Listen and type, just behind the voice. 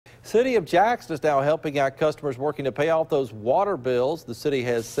City of Jackson is now helping out customers working to pay off those water bills. The city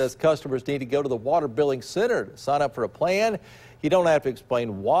says customers need to go to the water billing center to sign up for a plan. You don't have to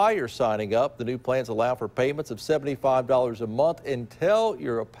explain why you're signing up. The new plans allow for payments of $75 a month until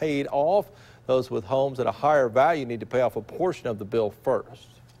you're paid off. Those with homes at a higher value need to pay off a portion of the bill first.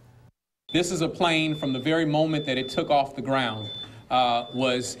 This is a plane from the very moment that it took off the ground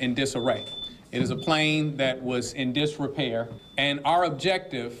was in disarray. It is a plane that was in disrepair, and our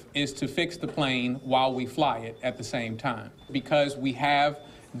objective is to fix the plane while we fly it at the same time. Because we have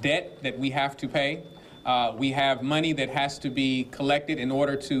debt that we have to pay, we have money that has to be collected in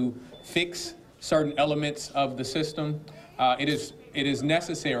order to fix certain elements of the system. It is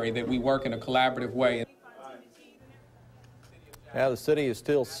necessary that we work in a collaborative way. Now, the city is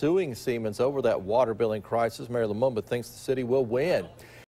still suing Siemens over that water billing crisis. Mayor Lumumba thinks the city will win.